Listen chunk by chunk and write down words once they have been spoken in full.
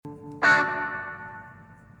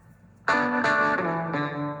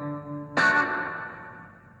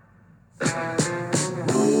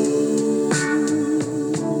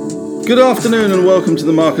Good afternoon and welcome to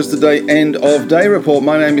the Marcus Today End of Day Report.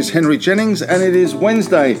 My name is Henry Jennings and it is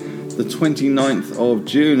Wednesday, the 29th of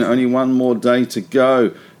June. Only one more day to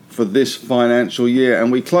go for this financial year.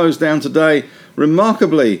 And we close down today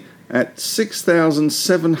remarkably at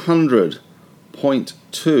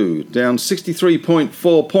 6,700.2, down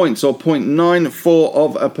 63.4 points or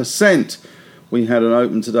 0.94%. We had an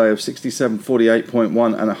open today of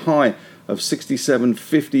 6748.1 and a high of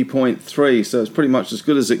 6750.3, so it's pretty much as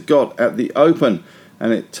good as it got at the open,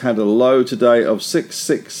 and it had a low today of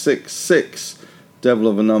 6666, devil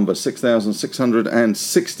of a number,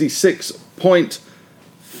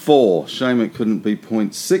 6,666.4. Shame it couldn't be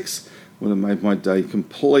 0.6, would have made my day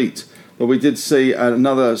complete. But we did see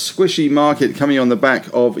another squishy market coming on the back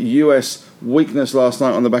of US weakness last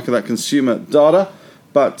night on the back of that consumer data,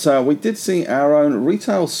 but we did see our own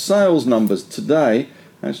retail sales numbers today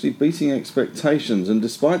actually beating expectations, and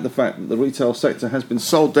despite the fact that the retail sector has been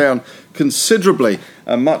sold down considerably,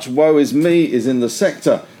 and much woe is me is in the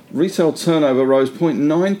sector, retail turnover rose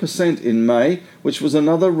 0.9% in May, which was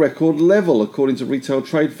another record level according to retail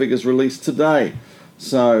trade figures released today.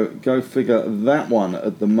 So go figure that one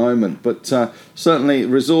at the moment. But certainly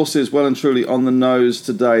resources well and truly on the nose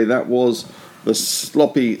today. That was the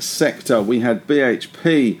sloppy sector. We had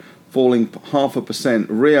BHP falling 0.5%,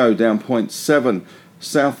 Rio down 0.7%,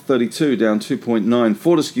 South 32 down 2.9%,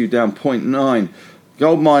 Fortescue down 0.9%.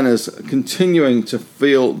 Gold miners continuing to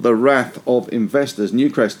feel the wrath of investors.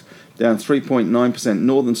 Newcrest down 3.9%,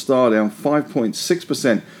 Northern Star down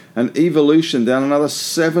 5.6%, and Evolution down another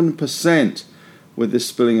 7%. With this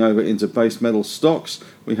spilling over into base metal stocks,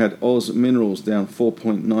 we had Oz Minerals down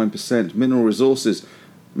 4.9%. Mineral Resources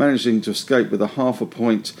managing to escape with a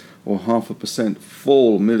 0.5%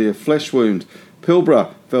 fall, merely a flesh wound.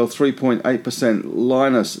 Pilbara fell 3.8%,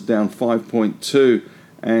 Linus down 5.2%,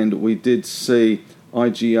 and we did see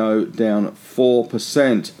IGO down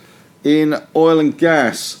 4%. In oil and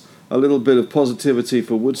gas, a little bit of positivity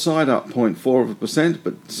for Woodside, up 0.4%,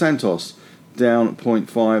 but Santos down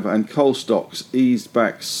 0.5%, and coal stocks eased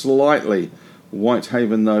back slightly.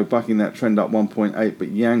 Whitehaven, though, bucking that trend up 1.8%, but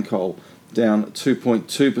Yancoal down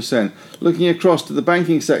 2.2%. Looking across to the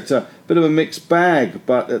banking sector, bit of a mixed bag,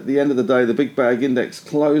 but at the end of the day, the big bag index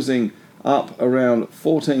closing up around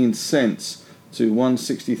 14 cents to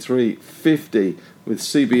 163.50, with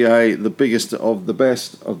CBA the biggest of the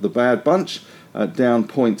best of the bad bunch, down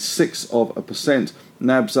 0.6%.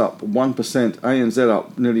 NAB's up 1%, ANZ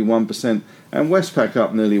up nearly 1%, and Westpac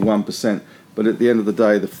up nearly 1%. But at the end of the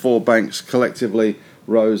day, the four banks collectively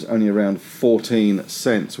rose only around 14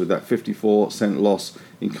 cents, with that 54-cent loss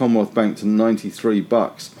in Commonwealth Bank to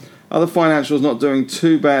 $93. Other financials not doing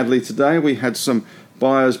too badly today. We had some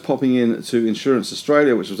buyers popping in to Insurance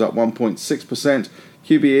Australia, which was up 1.6%,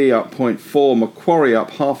 QBE up 0.4%, Macquarie up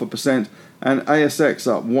 0.5%, and ASX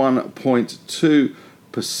up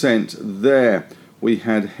 1.2% there. We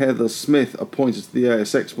had Heather Smith appointed to the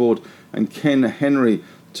ASX board and Ken Henry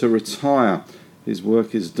to retire. His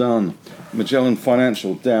work is done. Magellan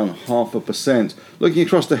Financial down 0.5%. Looking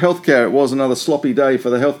across to healthcare, it was another sloppy day for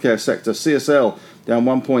the healthcare sector. CSL down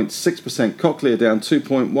 1.6%, Cochlear down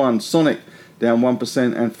 2.1%, Sonic down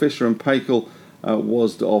 1%, and Fisher & Paykel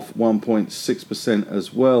was off 1.6%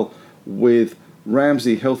 as well, with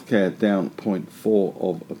Ramsay Healthcare down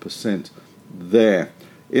 0.4% there.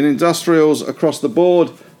 In industrials across the board,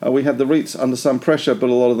 we had the REITs under some pressure, but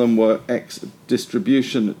a lot of them were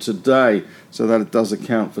ex-distribution today, so that it does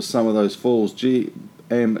account for some of those falls.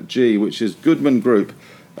 GMG, which is Goodman Group,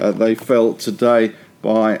 they fell today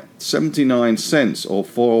by 79 cents or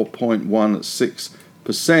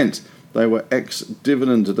 4.16%. They were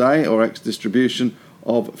ex-dividend today, or ex-distribution,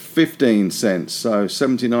 of 15 cents, so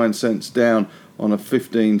 79 cents down on a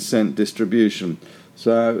 15-cent distribution.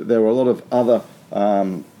 So there were a lot of other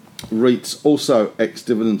REITs also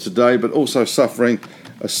ex-dividend today, but also suffering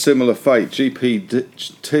a similar fate.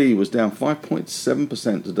 GPT was down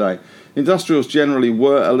 5.7% today. Industrials generally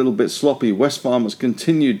were a little bit sloppy. Wesfarmers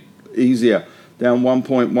continued easier, down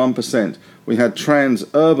 1.1%. We had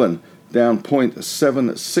Transurban down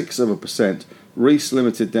 0.76%. Reece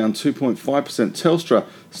Limited down 2.5%. Telstra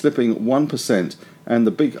slipping 1%. And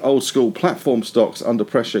the big old school platform stocks under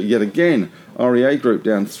pressure yet again. REA Group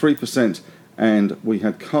down 3%. And we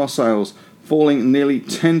had car sales falling nearly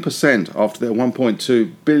 10% after their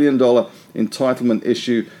 $1.2 billion entitlement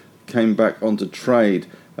issue came back onto trade,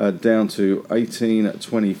 down to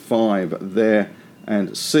 18.25 there,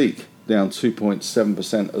 and Seek down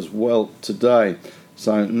 2.7% as well today.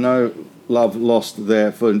 So no love lost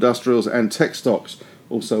there for industrials, and tech stocks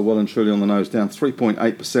also well and truly on the nose, down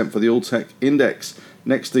 3.8% for the All Tech Index.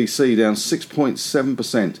 NextDC down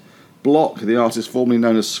 6.7%. Block, the artist formerly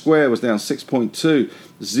known as Square, was down 6.2%,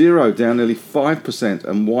 Xero down nearly 5%,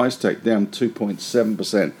 and WiseTech down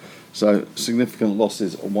 2.7%. So significant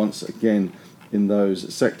losses once again in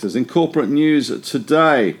those sectors. In corporate news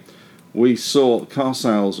today, we saw car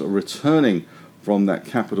sales returning from that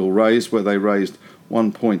capital raise where they raised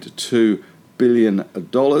 $1.2 billion.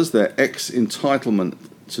 Their ex-entitlement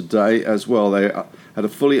today as well. They had a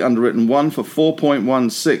fully underwritten one for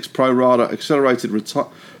 4.16 pro rata accelerated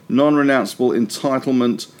non-renounceable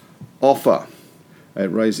entitlement offer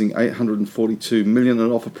at raising $842 million at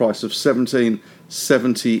an offer price of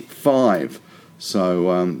 $17.75.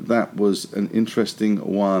 So that was an interesting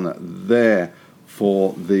one there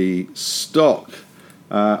for the stock.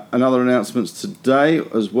 Another announcements today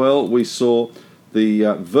as well. We saw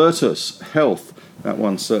the Virtus Health, that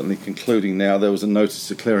one's certainly concluding now. There was a notice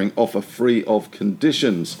declaring offer free of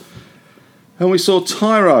conditions. And we saw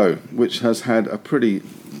Tyro, which has had a pretty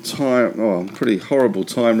horrible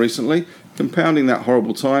time recently, compounding that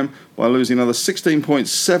horrible time by losing another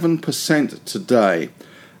 16.7% today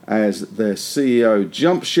as their CEO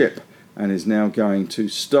jumped ship and is now going to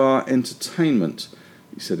Star Entertainment.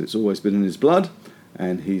 He said it's always been in his blood,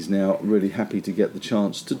 and he's now really happy to get the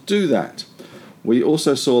chance to do that. We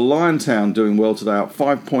also saw Liontown doing well today, up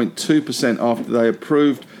 5.2% after they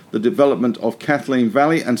approved the development of Kathleen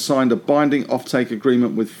Valley and signed a binding offtake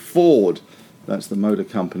agreement with Ford. That's the motor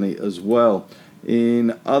company as well.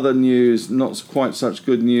 In other news, not quite such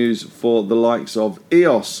good news for the likes of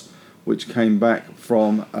EOS, which came back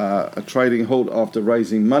from a trading halt after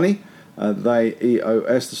raising money.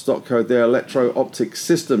 EOS, the stock code there, Electro-Optic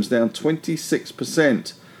Systems, down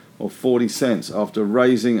 26% or 40 cents after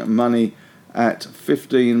raising money at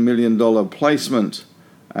 $15 million placement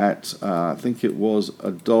at, I think it was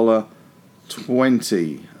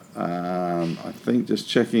 $1.20. I think just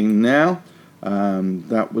checking now,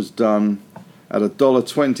 that was done at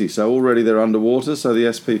 $1.20. So already they're underwater, so the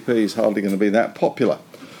SPP is hardly going to be that popular.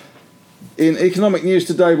 In economic news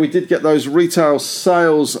today, we did get those retail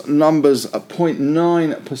sales numbers at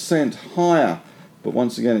 0.9% higher. But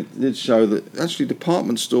once again, it did show that actually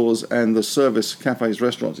department stores and the service, cafes,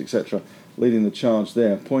 restaurants, etc., leading the charge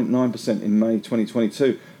there. 0.9% in May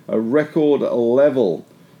 2022, a record level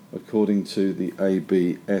according to the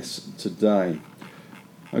ABS today.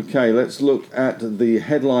 Okay, let's look at the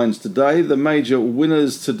headlines today. The major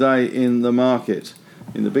winners today in the market.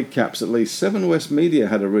 In the big caps at least, Seven West Media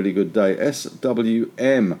had a really good day.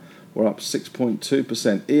 SWM were up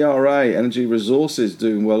 6.2%. ERA, Energy Resources,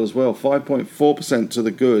 doing well as well, 5.4% to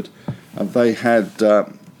the good. They had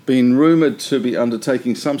been rumoured to be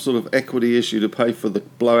undertaking some sort of equity issue to pay for the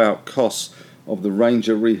blowout costs of the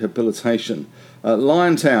Ranger rehabilitation.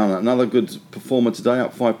 Liontown, another good performer today,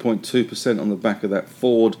 up 5.2% on the back of that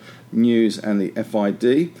Ford news and the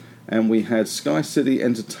FID. And we had Sky City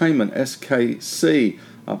Entertainment, SKC,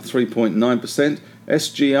 up 3.9%.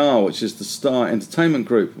 SGR, which is the Star Entertainment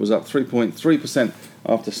Group, was up 3.3%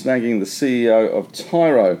 after snagging the CEO of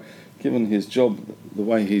Tyro. Given his job, the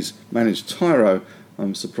way he's managed Tyro,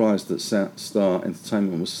 I'm surprised that Star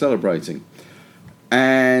Entertainment was celebrating.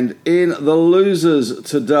 And in the losers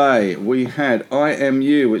today, we had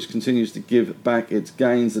IMU, which continues to give back its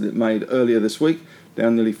gains that it made earlier this week,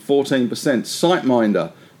 down nearly 14%.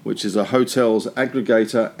 SiteMinder, which is a hotels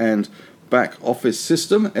aggregator and back office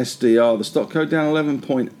system, SDR, the stock code, down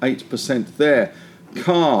 11.8% there.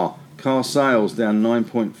 Car sales down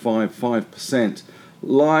 9.55%.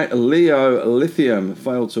 Leo Lithium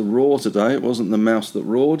failed to roar today. It wasn't the mouse that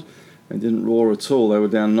roared. They didn't roar at all. They were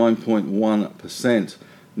down 9.1%.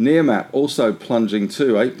 Nearmap also plunging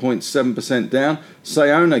too, 8.7% down.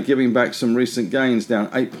 Sayona giving back some recent gains, down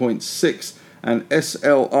 8.6%. And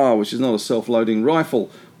SLR, which is not a self-loading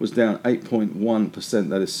rifle, was down 8.1%.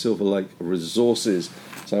 That is Silver Lake Resources.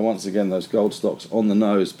 So once again, those gold stocks on the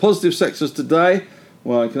nose. Positive sectors today.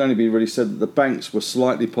 Well, it can only be really said that the banks were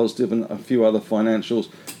slightly positive and a few other financials.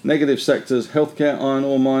 Negative sectors, healthcare, iron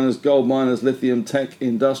ore miners, gold miners, lithium, tech,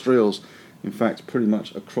 industrials. In fact, pretty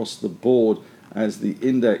much across the board as the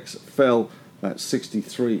index fell at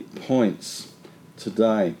 63 points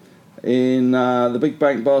today. In the big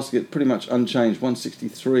bank basket, pretty much unchanged,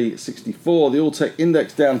 163.64. The All-Tech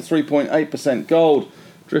Index down 3.8%. Gold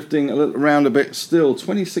drifting around a bit still,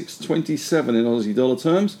 26.27 in Aussie dollar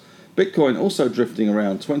terms. Bitcoin also drifting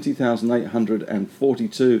around,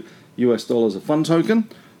 $20,842 US a fund token.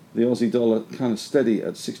 The Aussie dollar kind of steady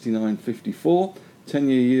at 69.54.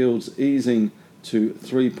 10-year yields easing to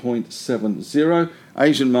 3.70.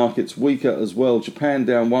 Asian markets weaker as well. Japan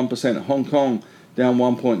down 1%. Hong Kong down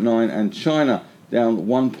 1.9%. And China down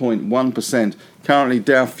 1.1%. Currently,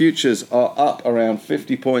 Dow futures are up around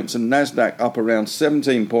 50 points and Nasdaq up around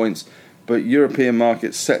 17 points, but European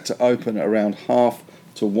markets set to open around 0.5%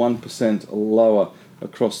 to 1% lower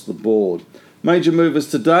across the board. Major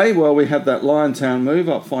movers today, well, we had that Liontown move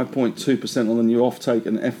up 5.2% on the new offtake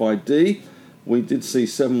and FID. We did see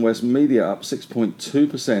Seven West Media up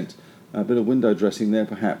 6.2%. A bit of window dressing there,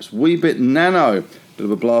 perhaps. Weebit Nano, bit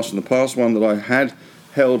of a blast from the past, one that I had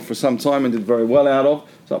held for some time and did very well out of.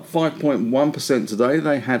 It's up 5.1% today.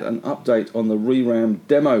 They had an update on the ReRAM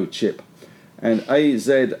demo chip. And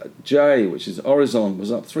AZJ, which is Horizon,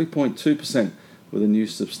 was up 3.2% with a new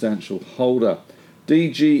substantial holder.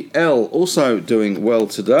 DGL also doing well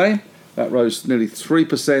today. That rose nearly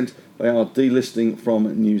 3%. They are delisting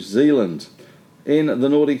from New Zealand. In the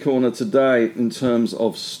naughty corner today, in terms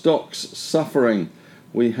of stocks suffering,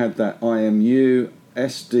 we had that IMU,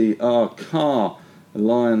 SDR, CAR,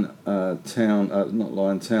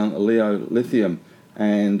 Leo Lithium,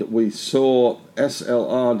 and we saw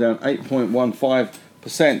SLR down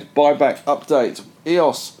 8.15%. Buyback update,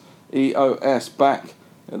 EOS back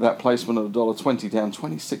at that placement of $1.20, down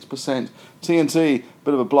 26%. TNT,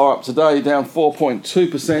 bit of a blow up today, down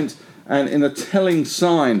 4.2%. And in a telling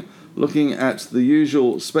sign, looking at the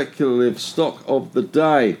usual speculative stock of the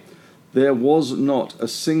day, there was not a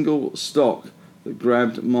single stock that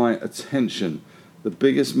grabbed my attention. The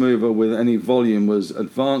biggest mover with any volume was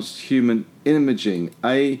Advanced Human Imaging,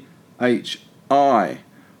 AHI,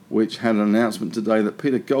 which had an announcement today that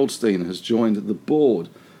Peter Goldstein has joined the board.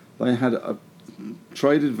 They had a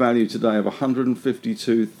traded value today of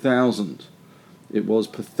 152,000. It was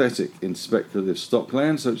pathetic in speculative stock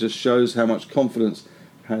land, so it just shows how much confidence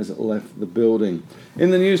has left the building.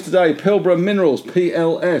 In the news today, Pilbara Minerals,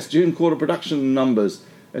 PLS, June quarter production numbers,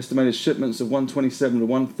 estimated shipments of 127 to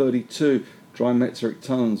 132 dry metric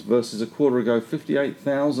tons versus a quarter ago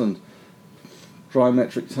 58,000 dry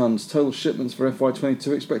metric tons. Total shipments for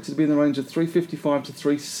FY22 expected to be in the range of 355 to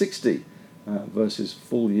 360 versus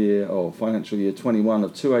full year or financial year 21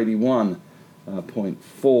 of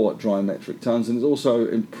 281.4 dry metric tons, and it's also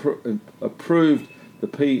approved the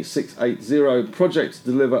P680 project to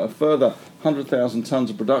deliver a further 100,000 tonnes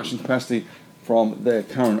of production capacity from their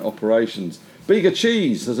current operations. Bega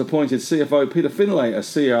Cheese has appointed CFO Peter Finlay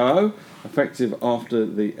as COO, effective after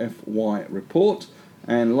the FY report.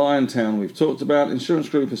 And Liontown we've talked about. Insurance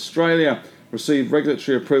Group Australia received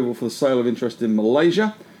regulatory approval for the sale of interest in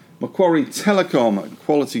Malaysia. Macquarie Telecom,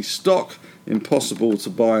 quality stock, impossible to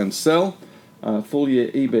buy and sell. Full year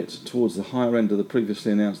EBIT towards the higher end of the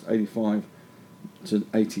previously announced $85 to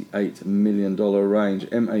 $88 million range.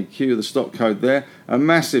 MAQ, the stock code there. A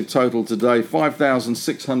massive total today,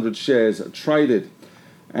 5,600 shares traded.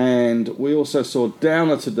 And we also saw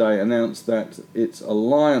Downer today announce that its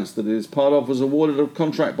alliance that it is part of was awarded a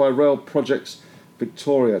contract by Rail Projects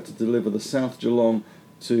Victoria to deliver the South Geelong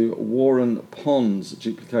to Warren Ponds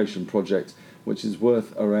duplication project, which is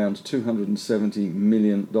worth around $270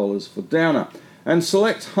 million for Downer. And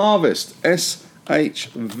Select Harvest,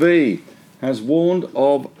 SHV, has warned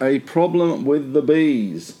of a problem with the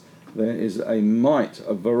bees. There is a mite,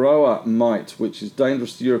 a Varroa mite, which is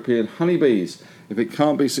dangerous to European honeybees. If it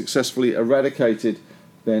can't be successfully eradicated,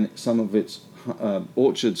 then some of its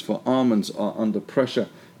orchards for almonds are under pressure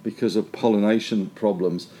because of pollination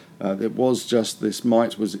problems. It was just this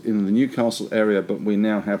mite was in the Newcastle area, but we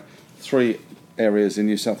now have 3 areas in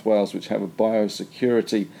New South Wales which have a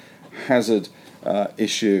biosecurity hazard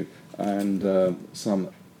issue, and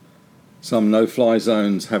some no-fly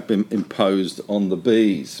zones have been imposed on the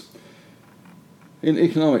bees. In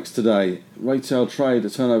economics today, retail trade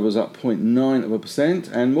turnover was up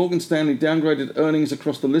 0.9%, and Morgan Stanley downgraded earnings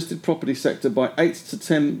across the listed property sector by 8 to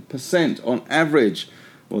 10% on average.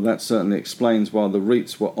 Well, that certainly explains why the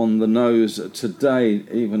REITs were on the nose today,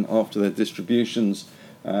 even after their distributions,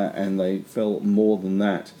 and they fell more than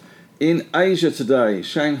that. In Asia today,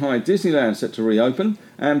 Shanghai Disneyland set to reopen,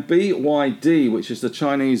 and BYD, which is the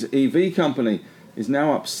Chinese EV company, is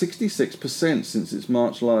now up 66% since its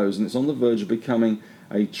March lows, and it's on the verge of becoming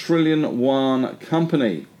a trillion yuan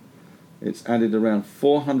company. It's added around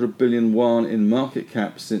 400 billion yuan in market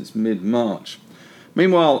cap since mid-March.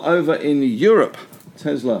 Meanwhile, over in Europe,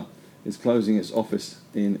 Tesla is closing its office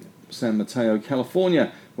in San Mateo,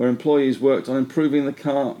 California, where employees worked on improving the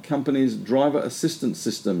car company's driver assistance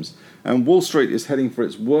systems. And Wall Street is heading for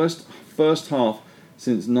its worst first half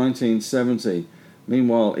since 1970.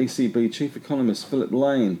 Meanwhile, ECB chief economist Philip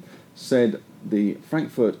Lane said the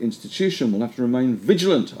Frankfurt institution will have to remain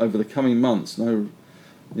vigilant over the coming months.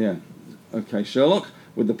 Okay, Sherlock.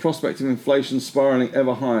 with the prospect of inflation spiralling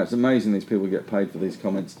ever higher. It's amazing these people get paid for these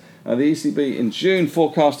comments. The ECB in June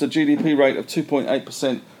forecast a GDP rate of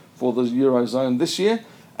 2.8% for the Eurozone this year.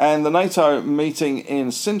 And the NATO meeting in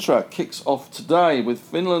Sintra kicks off today with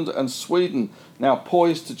Finland and Sweden now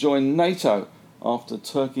poised to join NATO after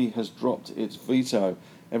Turkey has dropped its veto.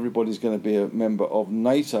 Everybody's going to be a member of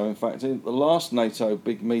NATO. In fact, in the last NATO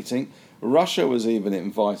big meeting, Russia was even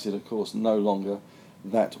invited, of course, no longer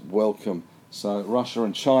that welcome. So Russia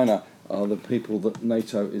and China are the people that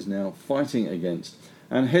NATO is now fighting against.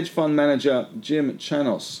 And hedge fund manager Jim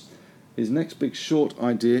Chanos, his next big short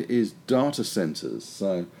idea is data centers.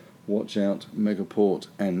 So watch out Megaport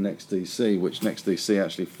and NextDC, which NextDC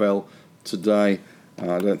actually fell today.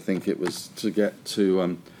 I don't think it was to get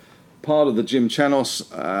to part of the Jim Chanos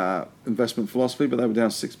investment philosophy, but they were down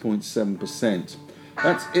 6.7%.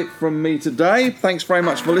 That's it from me today. Thanks very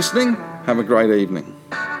much for listening. Have a great evening.